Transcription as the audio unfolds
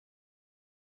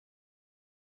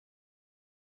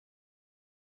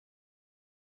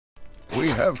we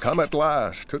have come at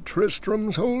last to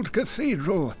Tristram's old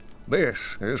cathedral.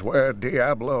 This is where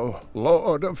Diablo,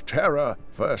 Lord of Terror,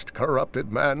 first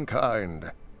corrupted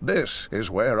mankind. This is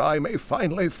where I may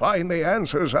finally find the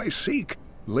answers I seek.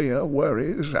 Leah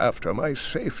worries after my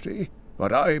safety,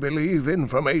 but I believe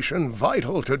information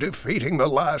vital to defeating the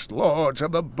last lords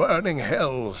of the burning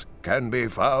hells can be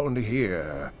found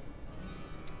here.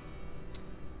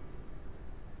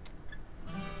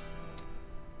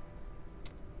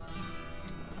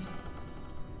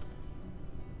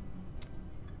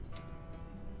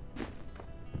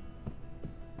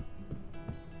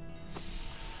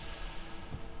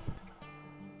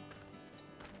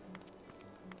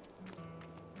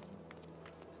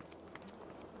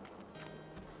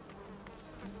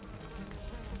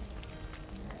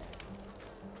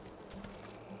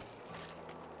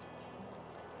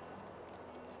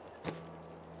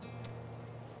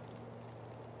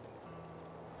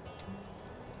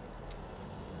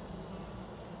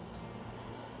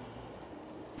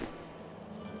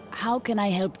 How can I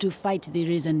help to fight the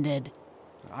risen dead?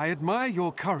 I admire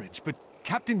your courage, but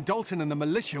Captain Dalton and the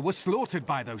militia were slaughtered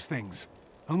by those things.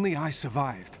 Only I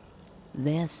survived.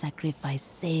 Their sacrifice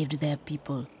saved their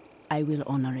people. I will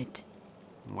honor it.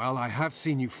 Well, I have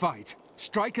seen you fight.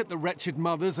 Strike at the wretched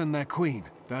mothers and their queen.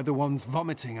 They're the ones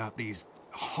vomiting out these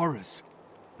horrors.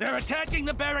 They're attacking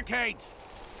the barricades!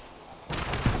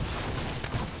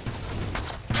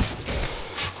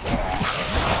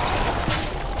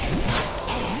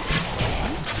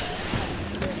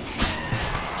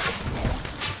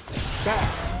 There!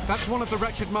 That's one of the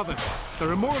wretched mothers.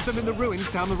 There are more of them in the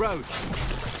ruins down the road.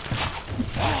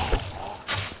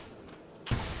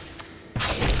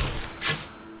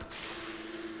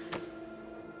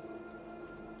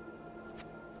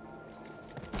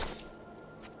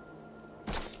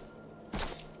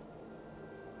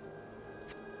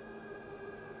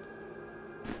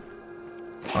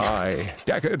 I,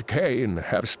 Deckard Cain,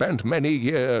 have spent many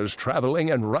years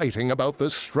traveling and writing about the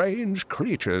strange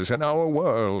creatures in our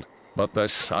world. But the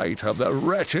sight of the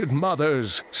wretched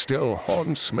mothers still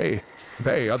haunts me.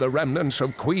 They are the remnants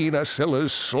of Queen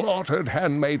Asilla's slaughtered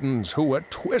handmaidens who were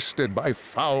twisted by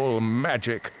foul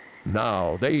magic.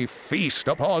 Now they feast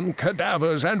upon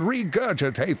cadavers and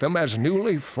regurgitate them as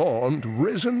newly formed,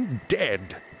 risen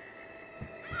dead.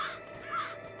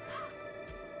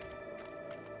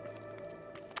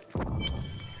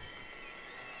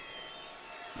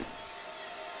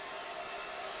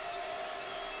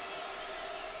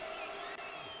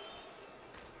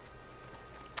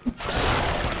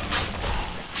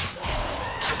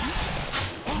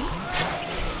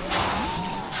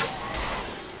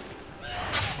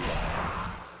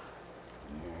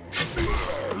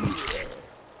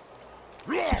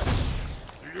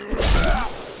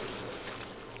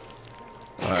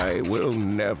 I will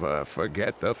never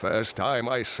forget the first time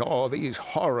I saw these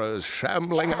horrors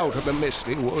shambling out of the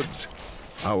misty woods.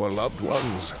 Our loved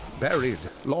ones, buried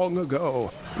long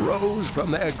ago, rose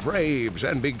from their graves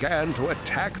and began to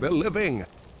attack the living.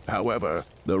 However,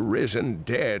 the risen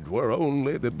dead were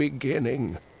only the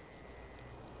beginning.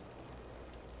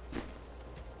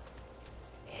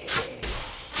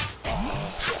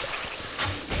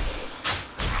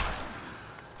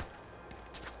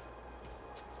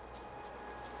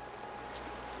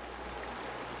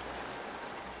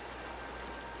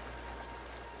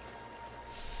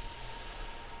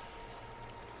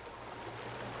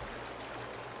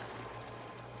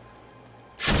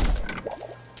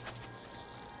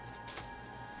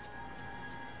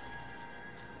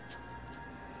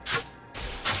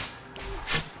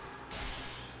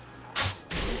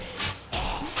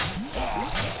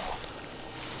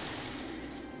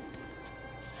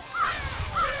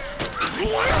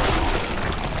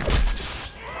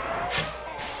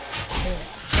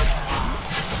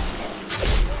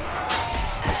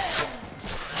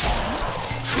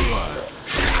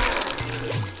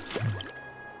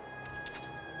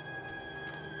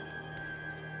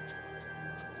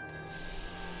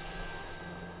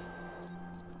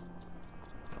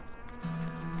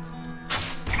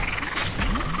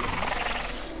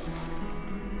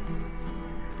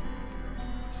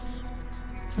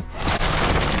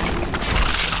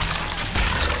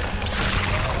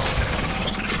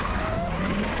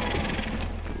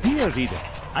 Dear reader,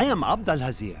 I am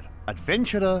Abdalhazir,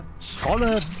 adventurer,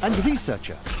 scholar, and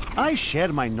researcher. I share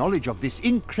my knowledge of this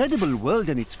incredible world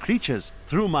and its creatures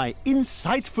through my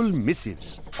insightful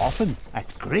missives, often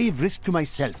at grave risk to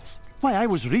myself. Why, I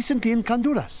was recently in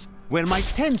Kanduras, where my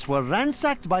tents were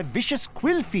ransacked by vicious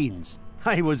quill fiends.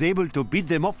 I was able to beat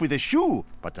them off with a shoe,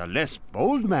 but a less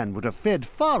bold man would have fared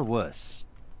far worse.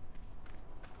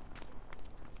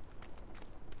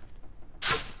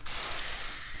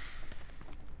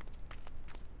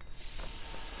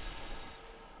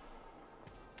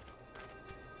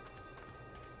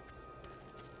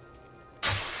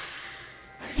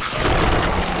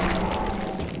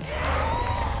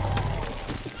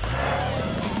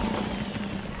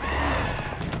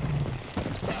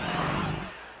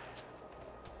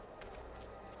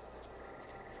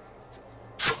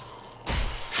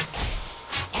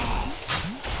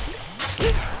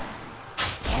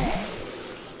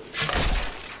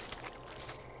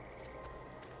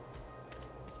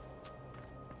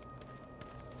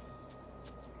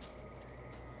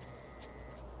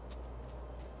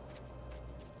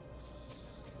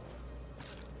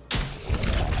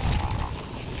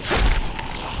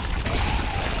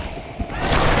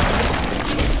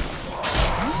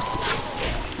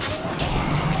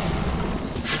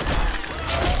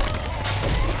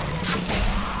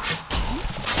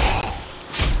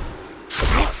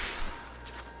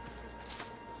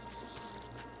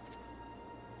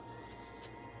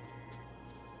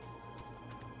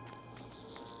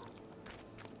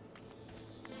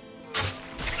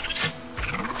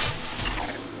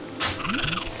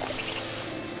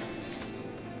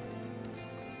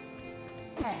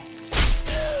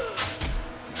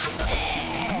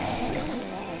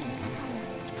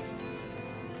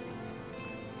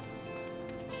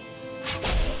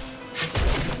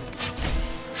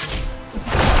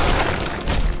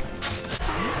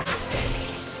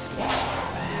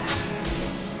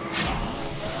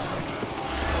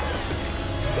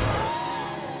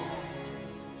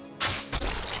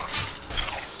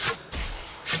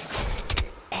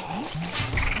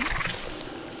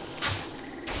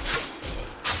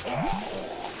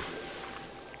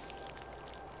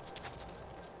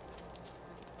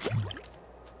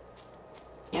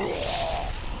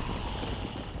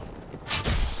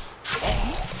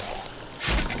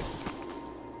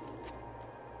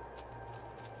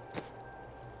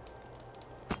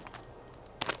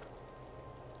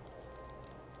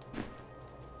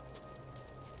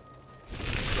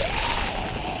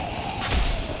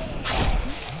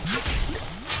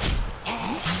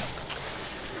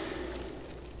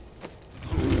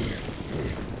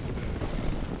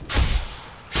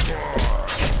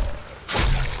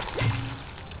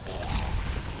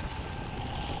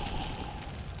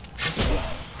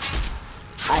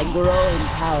 I grow in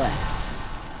power.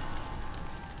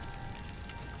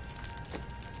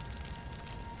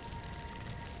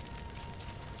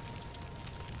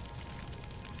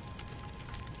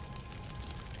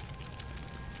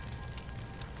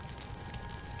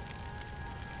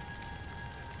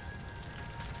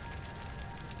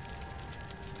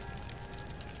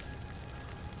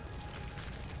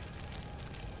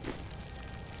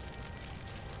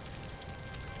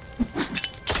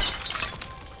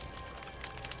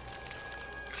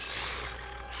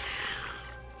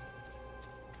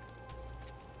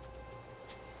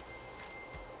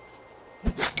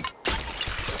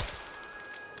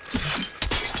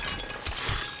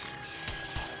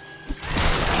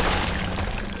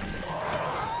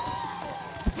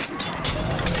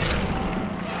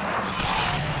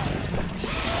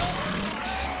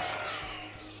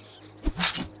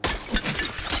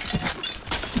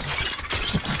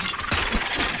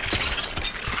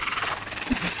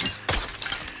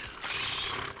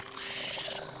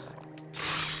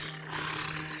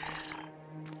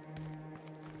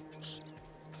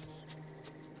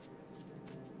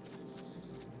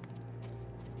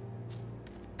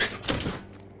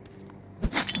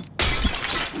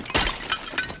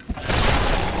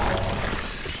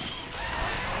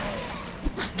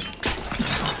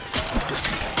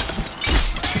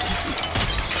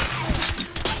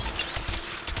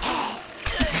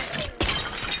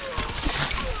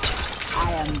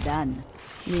 Done.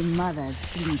 Will mothers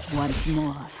sleep once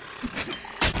more?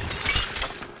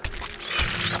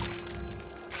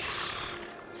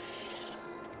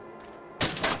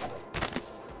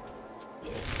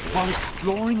 While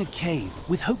exploring a cave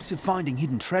with hopes of finding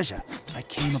hidden treasure, I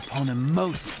came upon a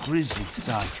most grisly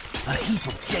sight. A heap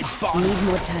of dead bodies. Need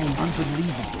more time.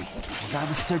 Unbelievably, as I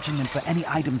was searching them for any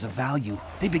items of value,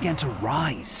 they began to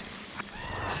rise.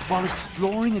 While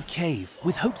exploring a cave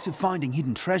with hopes of finding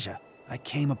hidden treasure, I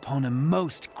came upon a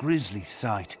most grisly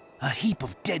sight. A heap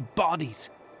of dead bodies.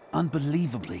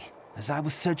 Unbelievably, as I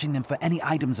was searching them for any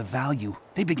items of value,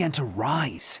 they began to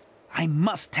rise. I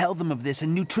must tell them of this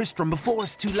in New Tristram before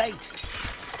it's too late.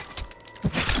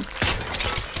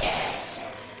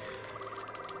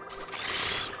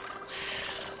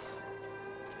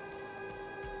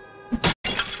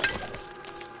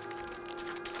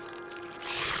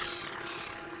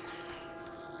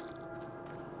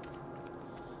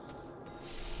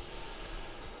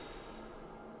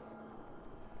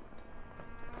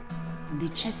 The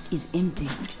chest is empty.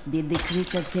 Did the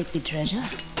creatures take the treasure?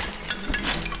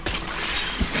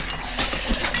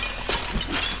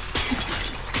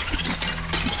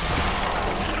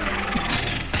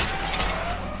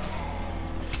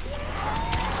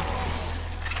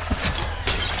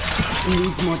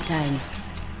 Needs more time.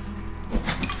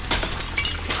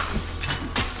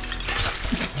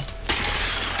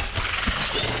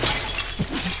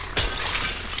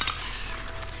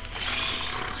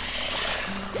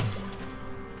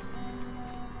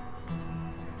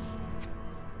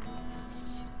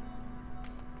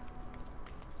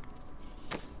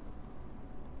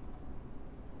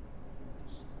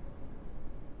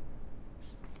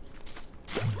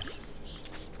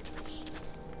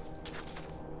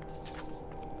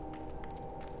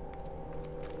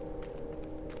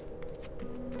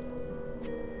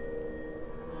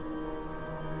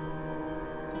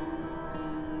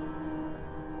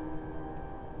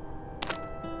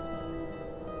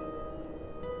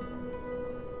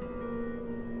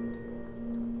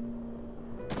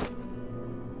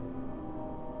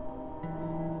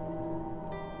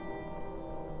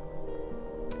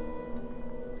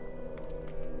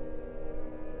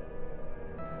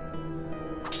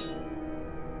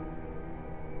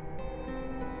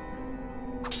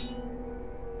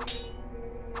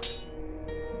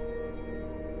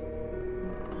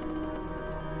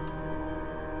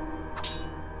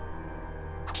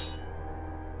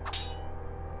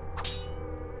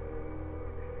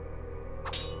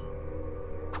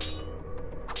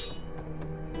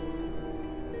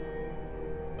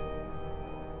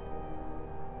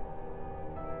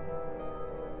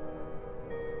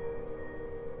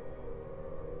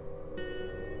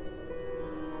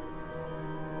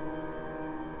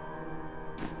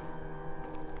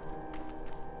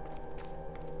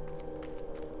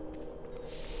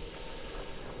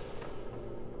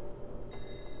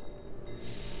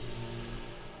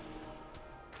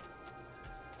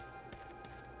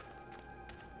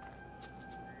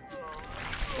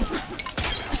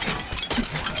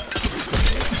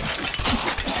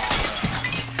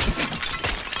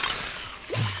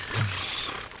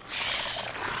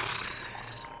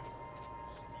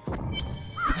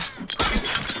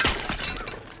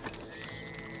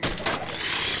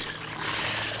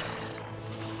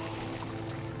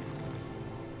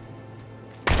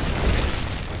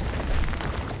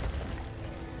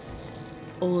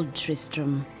 old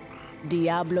Tristram.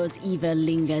 Diablo's evil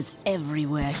lingers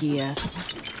everywhere here.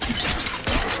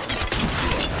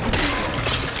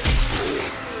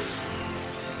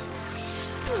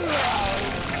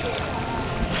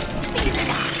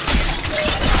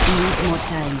 Needs more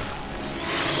time.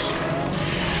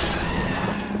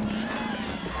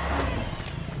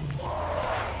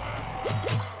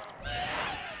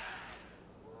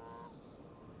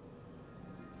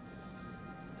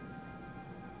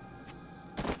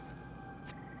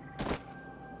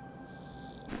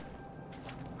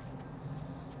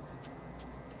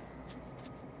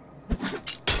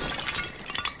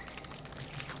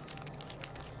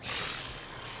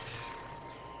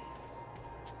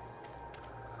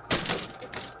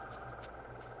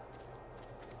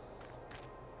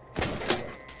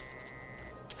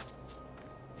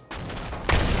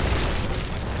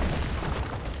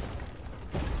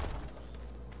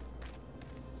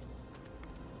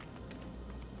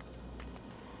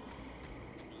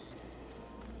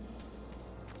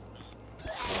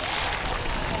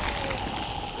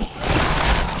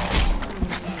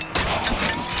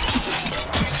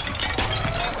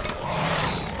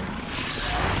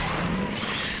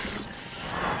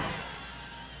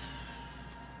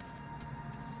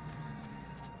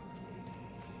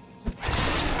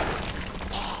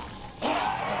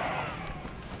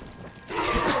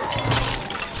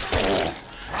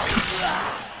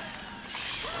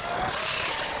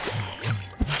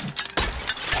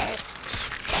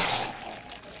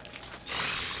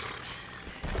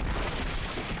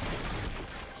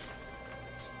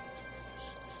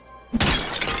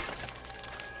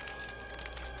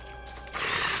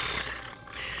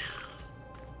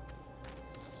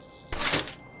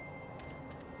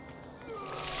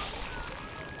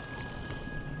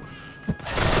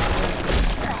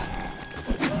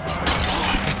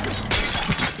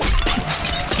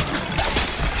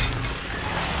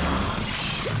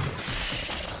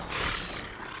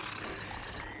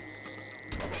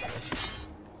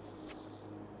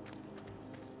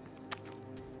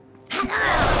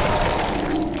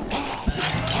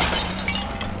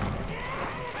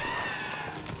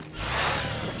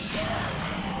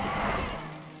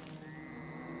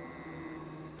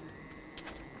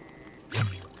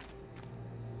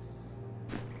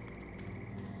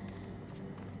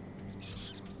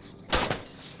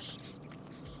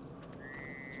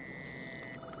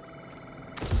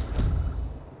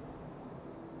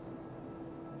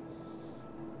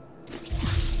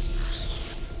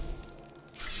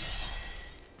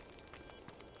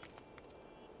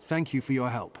 Thank you for your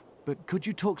help, but could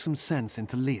you talk some sense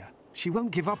into Leah? She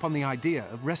won't give up on the idea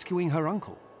of rescuing her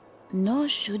uncle. Nor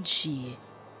should she.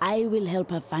 I will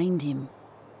help her find him.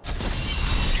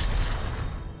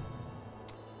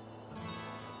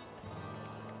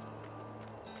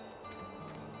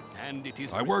 And it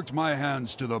is... I worked my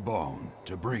hands to the bone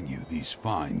to bring you these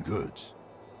fine goods.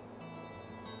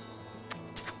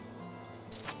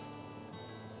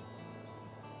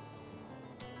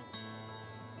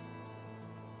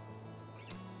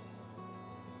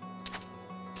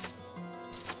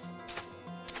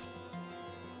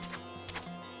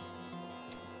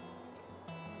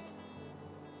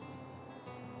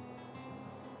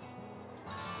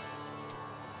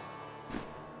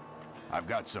 I've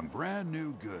got some brand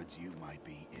new goods you might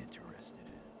be interested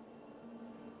in.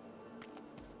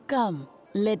 Come,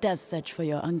 let us search for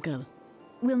your uncle.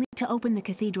 We'll need to open the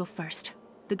cathedral first.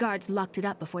 The guards locked it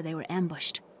up before they were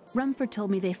ambushed. Rumford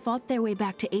told me they fought their way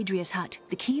back to Adria's hut.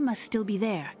 The key must still be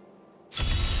there.